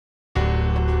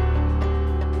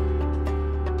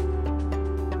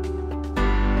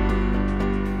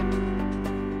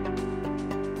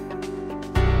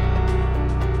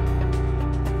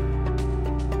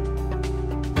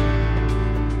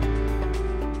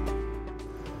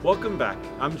Welcome back.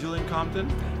 I'm Julian Compton.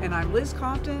 And I'm Liz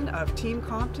Compton of Team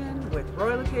Compton with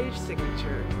Royal LePage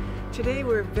Signature. Today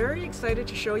we're very excited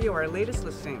to show you our latest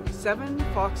listing, 7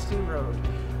 Foxden Road,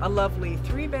 a lovely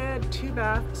 3-bed,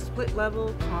 2-bath,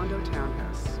 split-level condo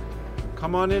townhouse.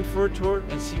 Come on in for a tour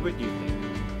and see what you think.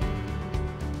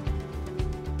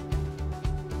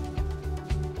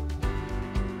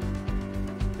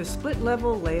 The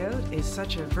split-level layout is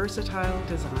such a versatile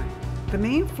design. The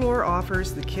main floor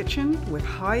offers the kitchen with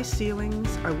high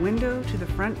ceilings, a window to the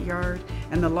front yard,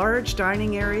 and the large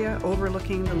dining area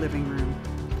overlooking the living room.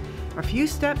 A few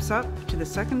steps up to the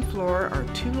second floor are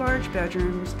 2 large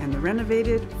bedrooms and the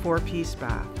renovated 4-piece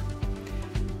bath.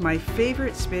 My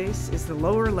favorite space is the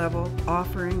lower level,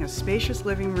 offering a spacious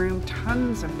living room,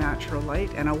 tons of natural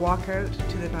light, and a walkout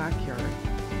to the backyard.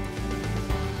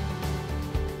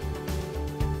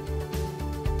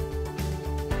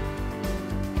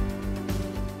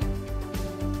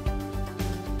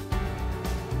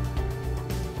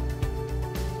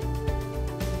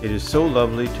 It is so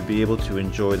lovely to be able to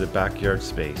enjoy the backyard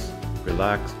space,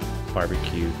 relax,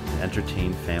 barbecue, and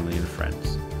entertain family and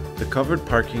friends. The covered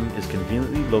parking is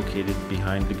conveniently located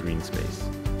behind the green space.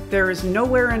 There is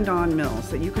nowhere in Don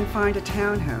Mills that you can find a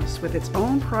townhouse with its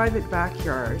own private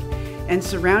backyard and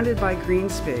surrounded by green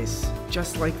space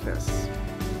just like this.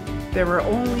 There are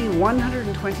only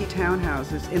 120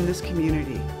 townhouses in this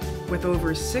community with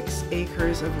over 6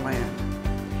 acres of land.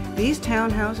 These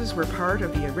townhouses were part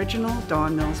of the original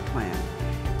Don Mills plan,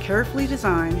 carefully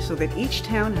designed so that each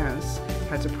townhouse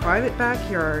has a private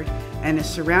backyard and is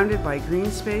surrounded by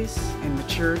green space and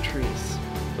mature trees.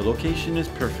 The location is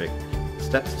perfect.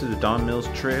 Steps to the Don Mills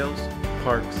trails,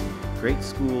 parks, great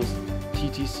schools,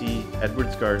 TTC,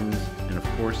 Edwards Gardens, and of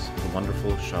course, the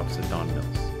wonderful shops at Don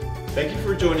Mills. Thank you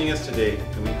for joining us today,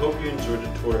 and we hope you enjoyed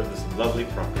the tour of this lovely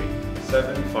property,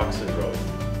 7 Foxden Road.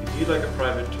 If you'd like a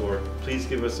private tour, please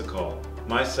give us a call.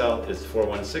 My cell is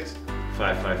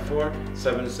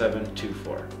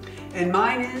 416-554-7724. And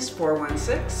mine is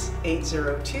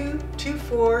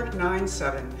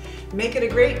 416-802-2497. Make it a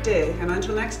great day, and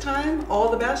until next time, all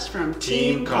the best from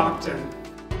Team Compton.